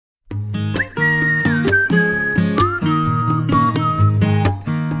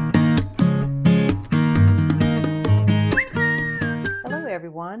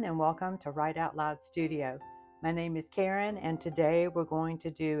welcome to Write Out Loud Studio. My name is Karen, and today we're going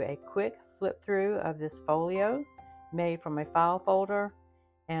to do a quick flip through of this folio made from a file folder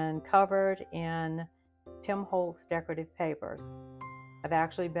and covered in Tim Holtz decorative papers. I've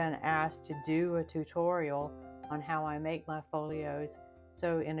actually been asked to do a tutorial on how I make my folios,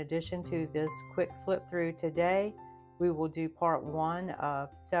 so in addition to this quick flip through today, we will do part one of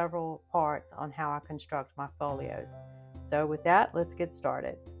several parts on how I construct my folios. So with that, let's get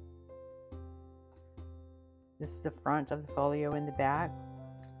started. This is the front of the folio in the back.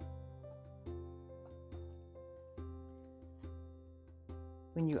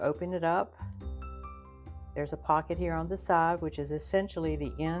 When you open it up, there's a pocket here on the side, which is essentially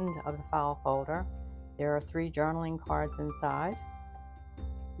the end of the file folder. There are 3 journaling cards inside.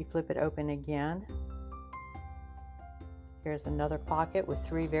 You flip it open again. Here's another pocket with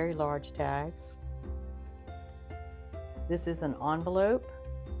 3 very large tags. This is an envelope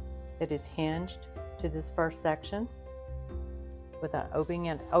that is hinged to this first section with an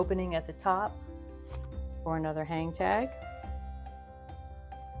opening at the top for another hang tag.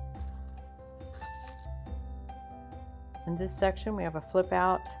 In this section, we have a flip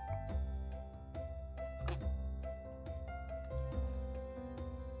out.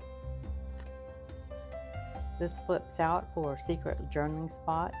 This flips out for a secret journaling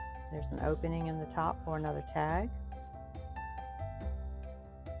spot. There's an opening in the top for another tag.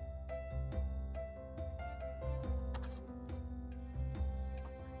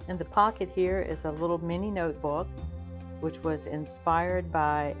 In the pocket here is a little mini notebook, which was inspired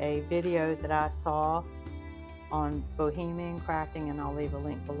by a video that I saw on Bohemian Crafting, and I'll leave a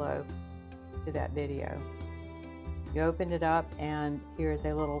link below to that video. You open it up, and here's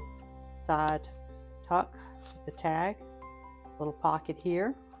a little side tuck with the tag, little pocket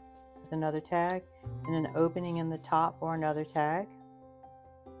here with another tag, and an opening in the top for another tag.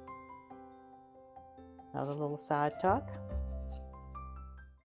 Another little side tuck.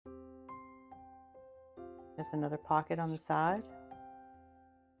 There's another pocket on the side.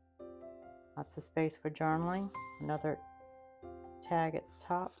 Lots of space for journaling. Another tag at the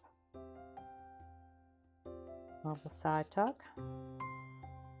top. Little side tuck.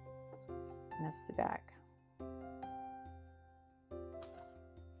 And that's the back.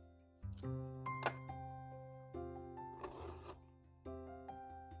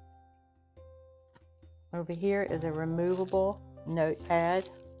 Over here is a removable notepad.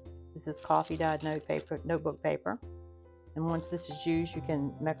 This is coffee dyed notebook paper. And once this is used, you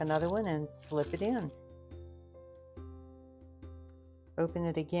can make another one and slip it in. Open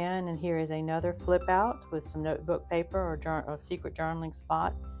it again, and here is another flip out with some notebook paper or secret journaling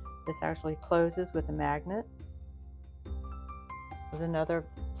spot. This actually closes with a magnet. There's another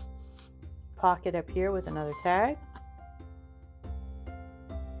pocket up here with another tag.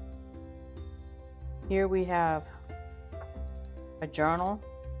 Here we have a journal.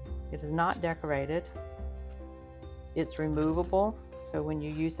 It is not decorated. It's removable, so when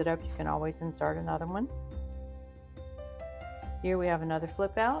you use it up, you can always insert another one. Here we have another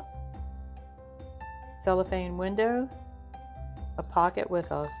flip out, cellophane window, a pocket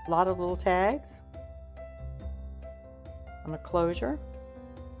with a lot of little tags, and a closure.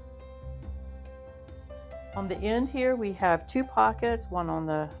 On the end here, we have 2 pockets, one on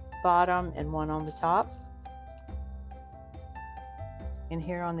the bottom and one on the top. And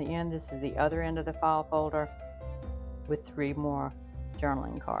here on the end, this is the other end of the file folder with 3 more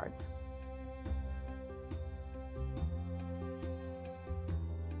journaling cards.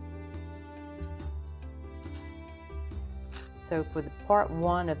 So for the part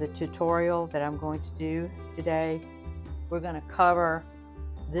 1 of the tutorial that I'm going to do today, we're going to cover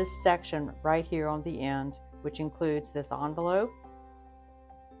this section right here on the end, which includes this envelope,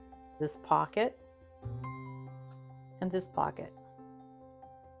 this pocket, and this pocket.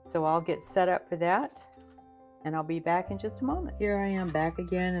 So I'll get set up for that, and I'll be back in just a moment. Here I am back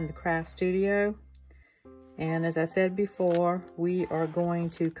again in the craft studio. And as I said before, we are going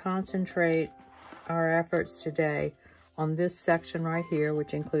to concentrate our efforts today on this section right here,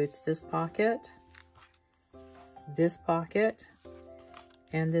 which includes this pocket,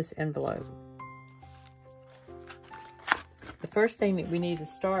 and this envelope. The first thing that we need to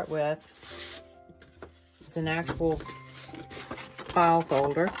start with is an actual file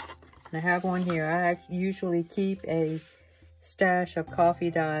folder. And I have one here. I usually keep a stash of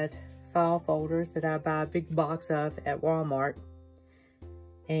coffee dyed file folders that I buy a big box of at Walmart.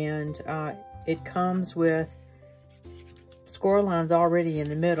 And it comes with score lines already in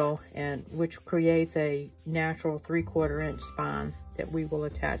the middle, and which creates a natural 3/4 inch spine that we will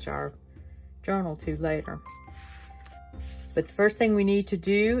attach our journal to later. But the first thing we need to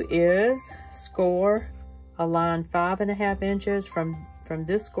do is score a line 5.5 inches from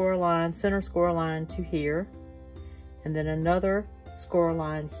this score line, center score line, to here. And then another score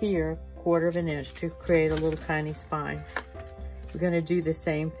line here, 1/4 of an inch, to create a little tiny spine. We're going to do the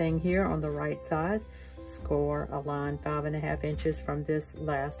same thing here on the right side. Score a line 5.5 inches from this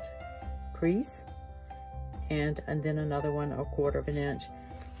last crease, and then another one 1/4 of an inch,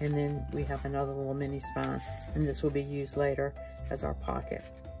 and then we have another little mini spine, and this will be used later as our pocket.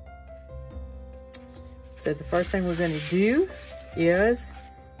 So the first thing we're going to do is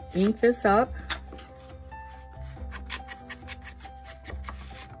ink this up.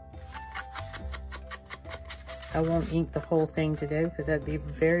 I won't ink the whole thing today because that'd be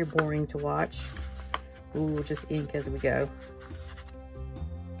very boring to watch. We'll just ink as we go.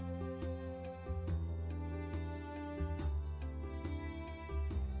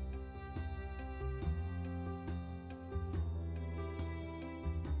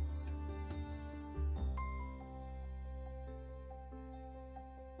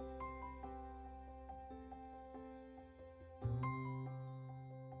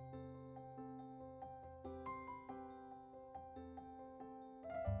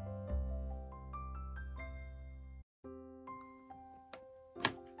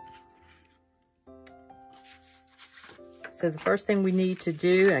 So the first thing we need to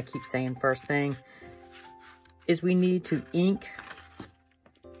do, I keep saying first thing, is we need to ink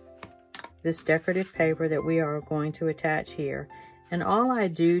this decorative paper that we are going to attach here. And all I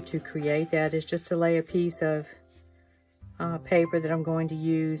do to create that is just to lay a piece of paper that I'm going to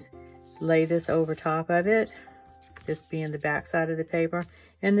use, lay this over top of it, this being the back side of the paper,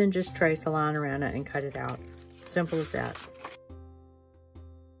 and then just trace a line around it and cut it out. Simple as that.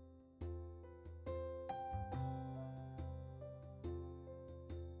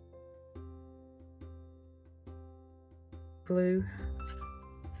 Glue.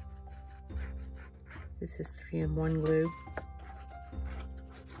 This is 3-in-1 glue.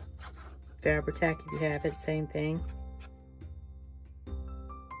 Fabri-Tac if you have it, same thing.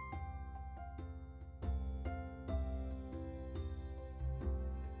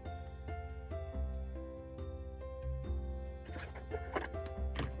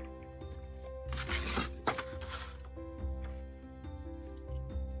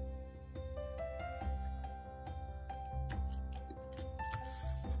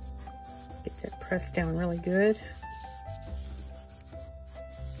 Get that pressed down really good.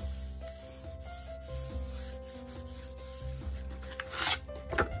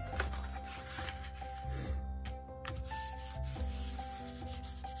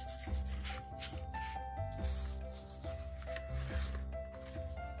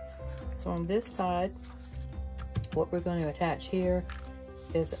 So on this side, what we're going to attach here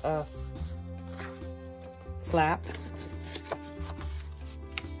is a flap.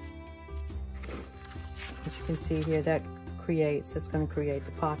 As you can see here, that's going to create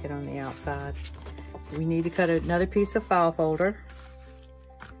the pocket on the outside. We need to cut another piece of file folder.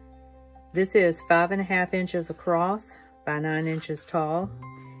 This is 5.5 inches across by 9 inches tall.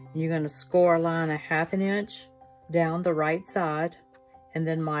 And you're going to score a line 1/2 inch down the right side and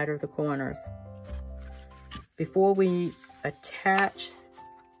then miter the corners. Before we attach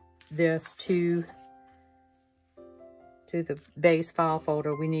this to the base file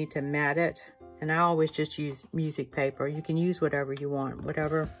folder, we need to mat it. And I always just use music paper. You can use whatever you want,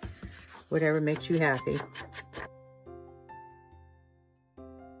 whatever makes you happy.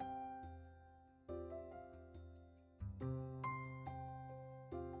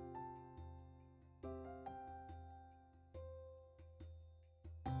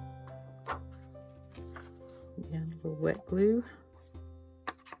 And a little wet glue.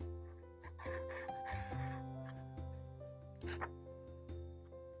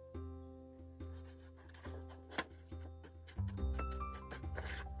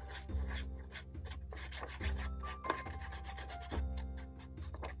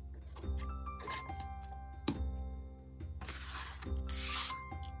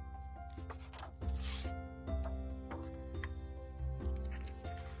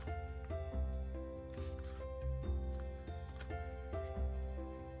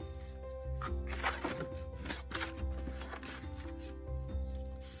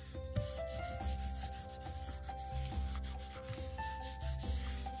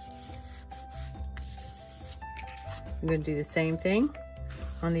 I'm going to do the same thing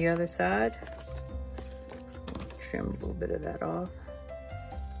on the other side. Trim a little bit of that off.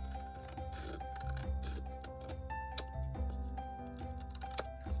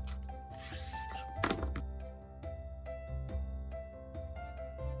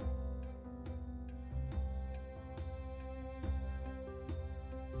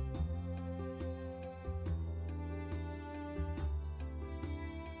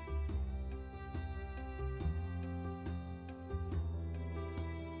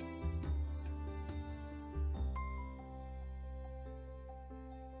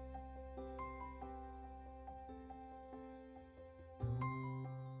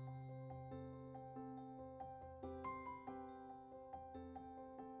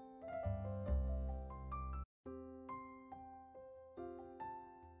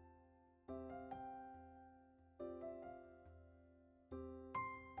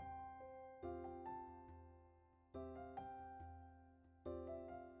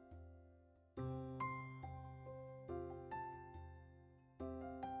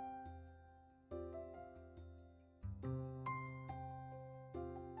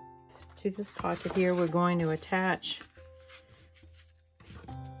 to this pocket here, we're going to attach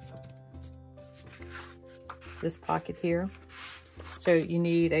this pocket here. So you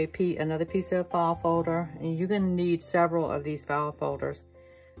need another piece of file folder, and you're going to need several of these file folders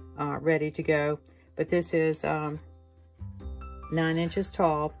ready to go. But this is 9 inches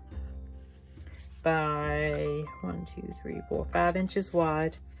tall by 5 inches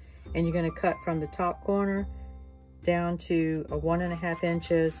wide, and you're going to cut from the top corner down to 1.5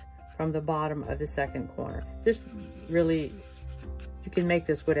 inches from the bottom of the second corner. This really, you can make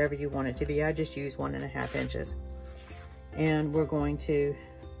this whatever you want it to be. I just use 1.5 inches. And we're going to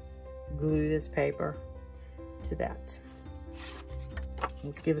glue this paper to that.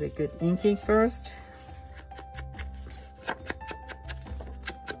 Let's give it a good inking first.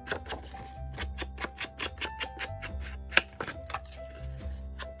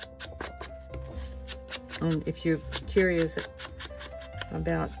 And if you're curious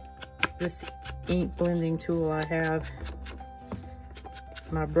about this ink blending tool I have,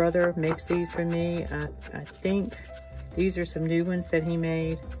 my brother makes these for me. I think these are some new ones that he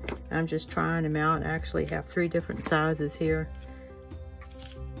made. I'm just trying them out. I actually have 3 different sizes here.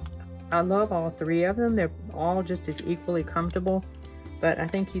 I love all 3 of them. They're all just as equally comfortable, but I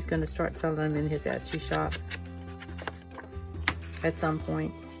think he's going to start selling them in his Etsy shop at some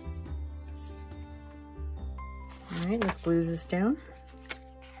point. All right, let's glue this down.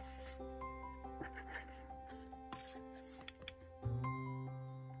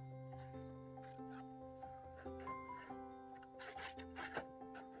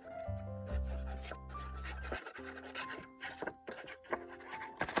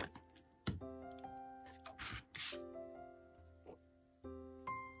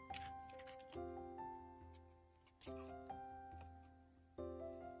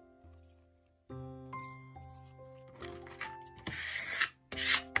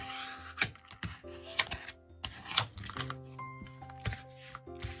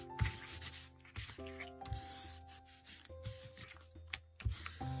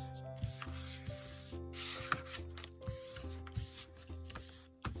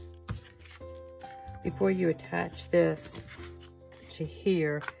 Before you attach this to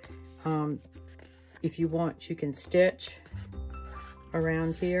here, if you want, you can stitch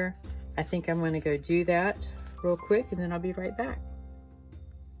around here. I think I'm going to go do that real quick, and then I'll be right back.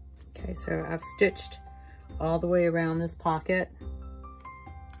 Okay, so I've stitched all the way around this pocket.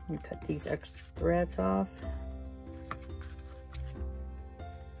 Let me cut these extra threads off.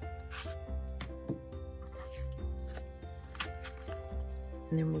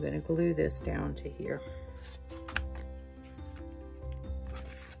 And then we're going to glue this down to here.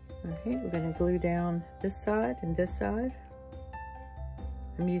 Okay, we're going to glue down this side and this side.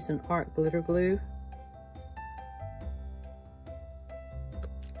 I'm using art glitter glue.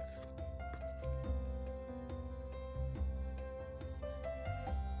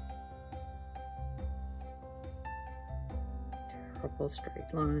 Terrible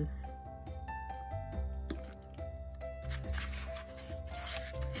straight line.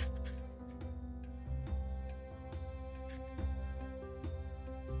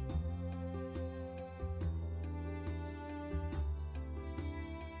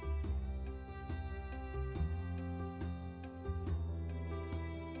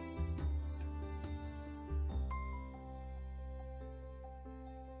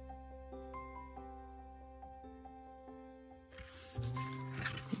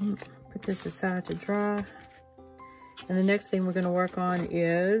 Put this aside to dry. And the next thing we're going to work on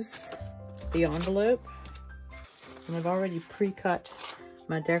is the envelope. And I've already pre-cut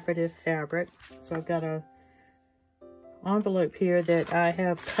my decorative fabric. So I've got a envelope here that I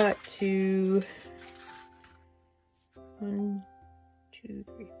have cut to 1, 2, 3,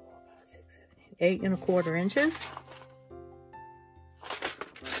 4, 5, 6, 7, 8 8.25 inches.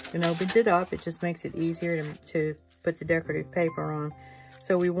 And opened it up. It just makes it easier to put the decorative paper on.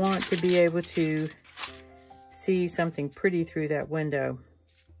 So we want to be able to see something pretty through that window.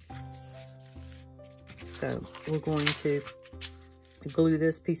 So we're going to glue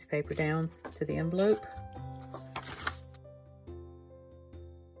this piece of paper down to the envelope.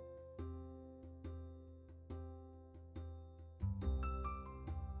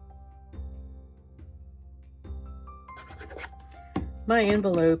 My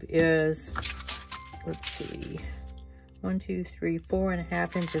envelope is, let's see, 1, 2, 3,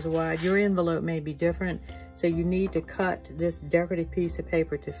 4.5 inches wide. Your envelope may be different, so you need to cut this decorative piece of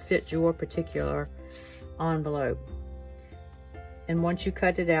paper to fit your particular envelope. And once you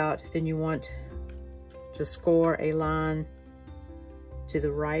cut it out, then you want to score a line to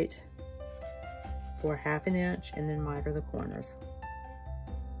the right for 1/2 inch and then miter the corners.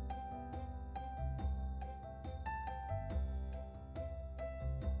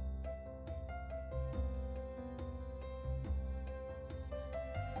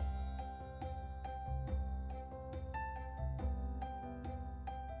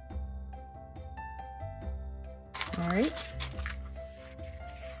 All right.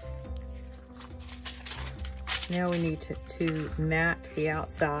 Now we need to mat the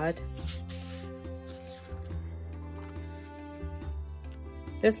outside.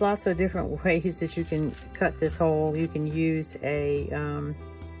 There's lots of different ways that you can cut this hole. You can use a,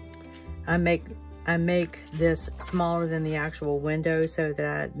 I make this smaller than the actual window so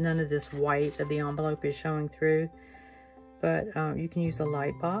that none of this white of the envelope is showing through. But you can use a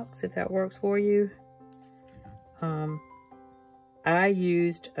light box if that works for you. I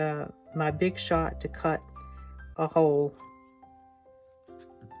used my Big Shot to cut a hole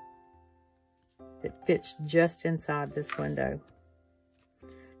that fits just inside this window.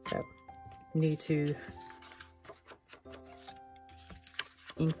 So, need to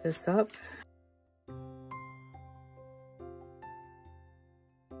ink this up.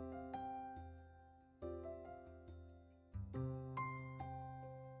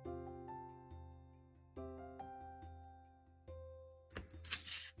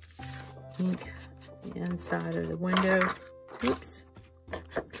 Ink the inside of the window. Oops.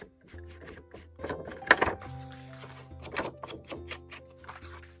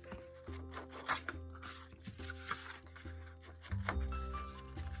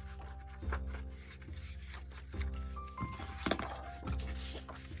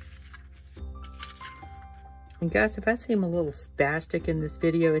 And guys, if I seem a little spastic in this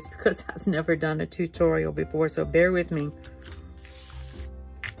video, it's because I've never done a tutorial before, so bear with me.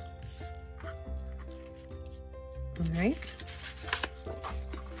 All right.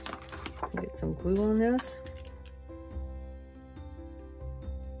 Get some glue on this.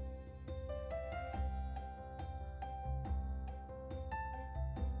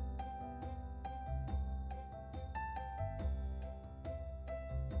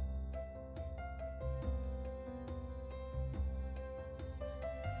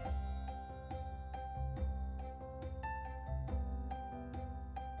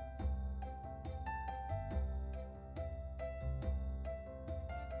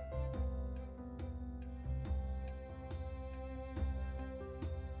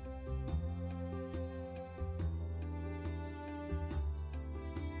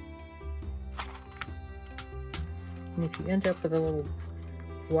 And if you end up with a little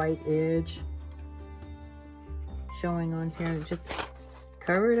white edge showing on here, just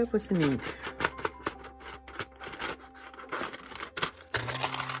cover it up with some ink.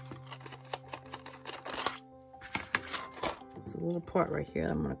 There's a little part right here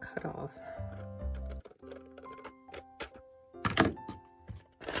that I'm going to cut off.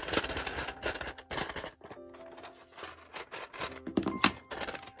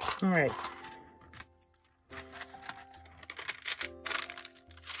 All right.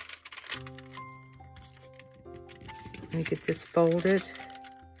 Let me get this folded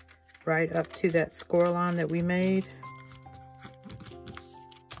right up to that score line that we made.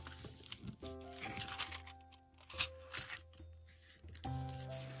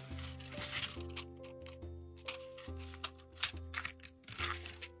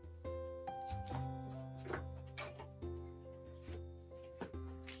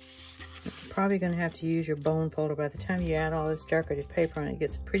 You're probably going to have to use your bone folder by the time you add all this decorative paper on. It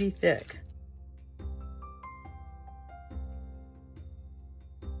gets pretty thick.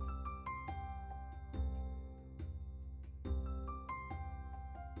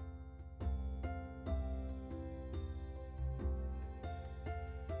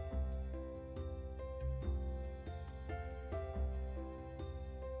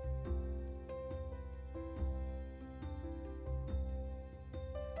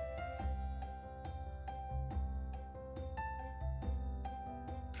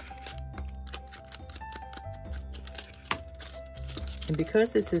 And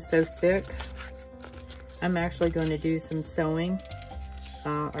because this is so thick, I'm actually going to do some sewing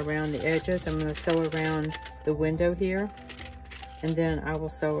around the edges. I'm going to sew around the window here, and then I will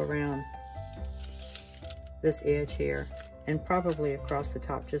sew around this edge here, and probably across the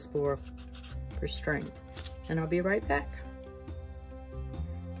top just for strength. And I'll be right back.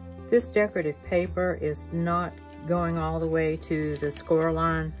 This decorative paper is not going all the way to the score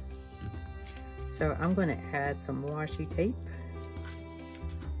line, so I'm going to add some washi tape.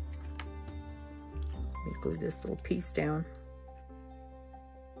 Let me glue this little piece down.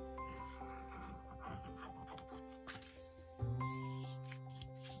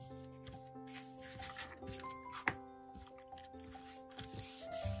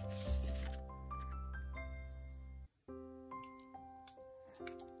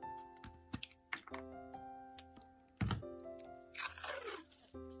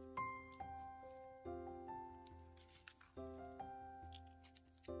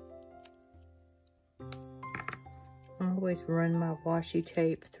 always run my washi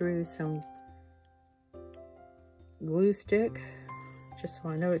tape through some glue stick, just so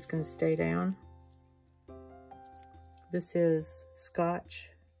I know it's going to stay down. This is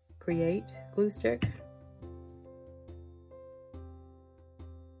Scotch Create glue stick.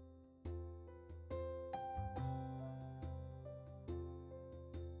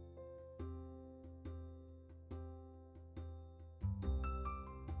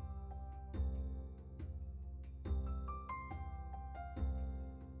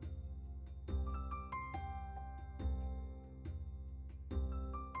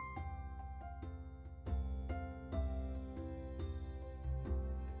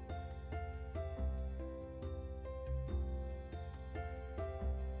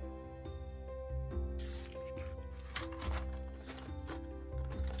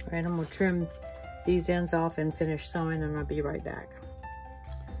 All right, I'm gonna trim these ends off and finish sewing, and I'll be right back.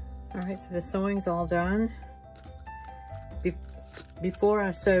 All right, so the sewing's all done. Before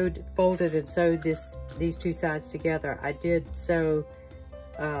I folded and sewed these two sides together, I did sew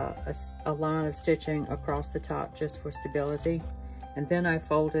a line of stitching across the top just for stability. And then I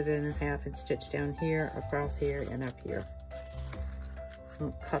folded it in half and stitched down here, across here, and up here. So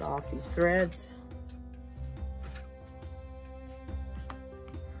I'm gonna cut off these threads.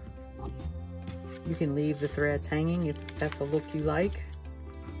 You can leave the threads hanging if that's the look you like.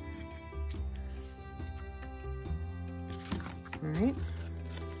 All right.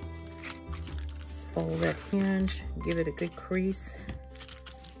 Fold that hinge, give it a good crease.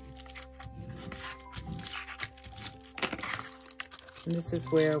 And this is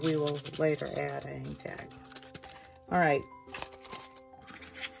where we will later add a hang tag. All right.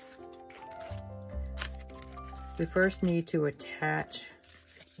 We first need to attach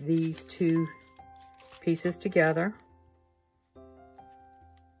these two pieces together.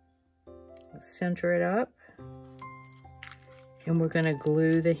 Center it up, and we're going to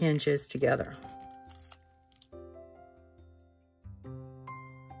glue the hinges together.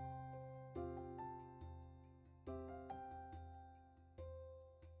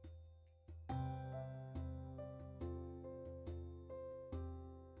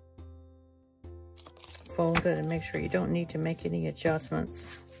 Fold it and make sure you don't need to make any adjustments.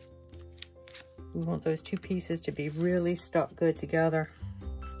 We want those two pieces to be really stuck good together.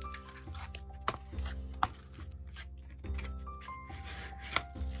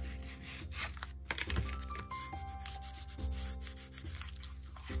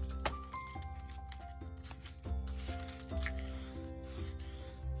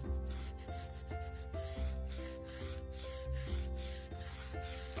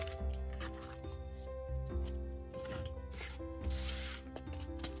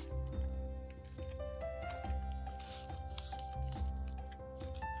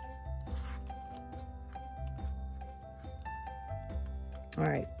 All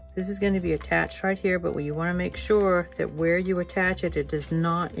right, this is going to be attached right here, but you want to make sure that where you attach it, it does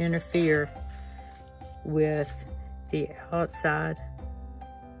not interfere with the outside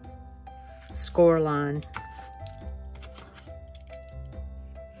score line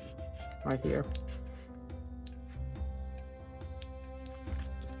right here.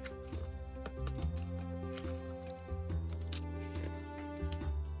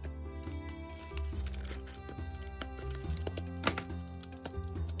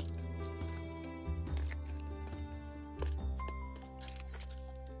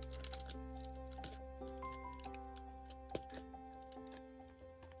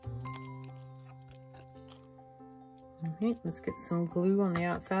 All right, let's get some glue on the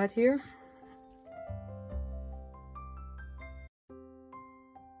outside here.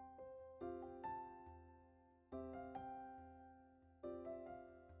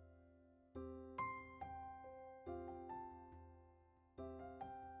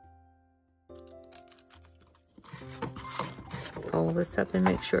 Fold this up and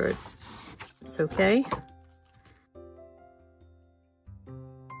make sure it's okay.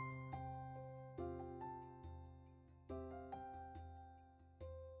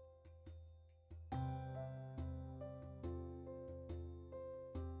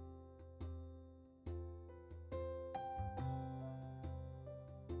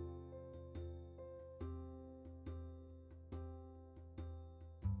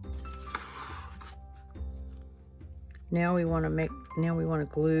 Now we want to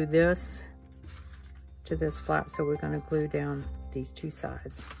glue this to this flap, so we're going to glue down these two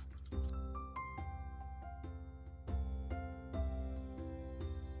sides.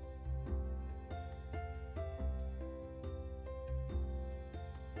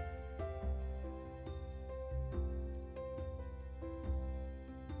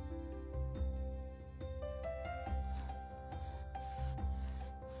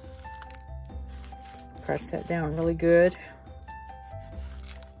 press that down really good.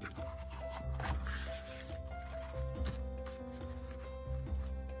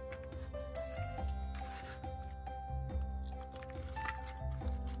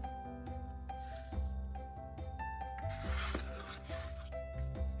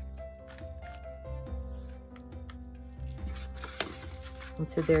 And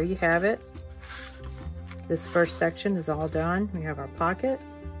so there you have it. This first section is all done. We have our pocket,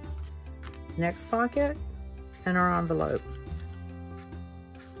 next pocket, and our envelope.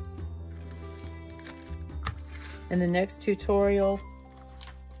 In the next tutorial,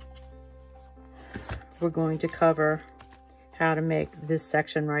 we're going to cover how to make this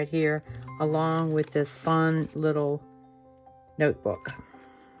section right here, along with this fun little notebook.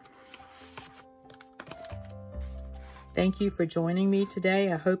 Thank you for joining me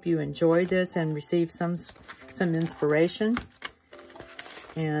today. I hope you enjoyed this and received some inspiration.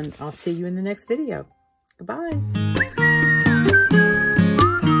 And I'll see you in the next video. Goodbye.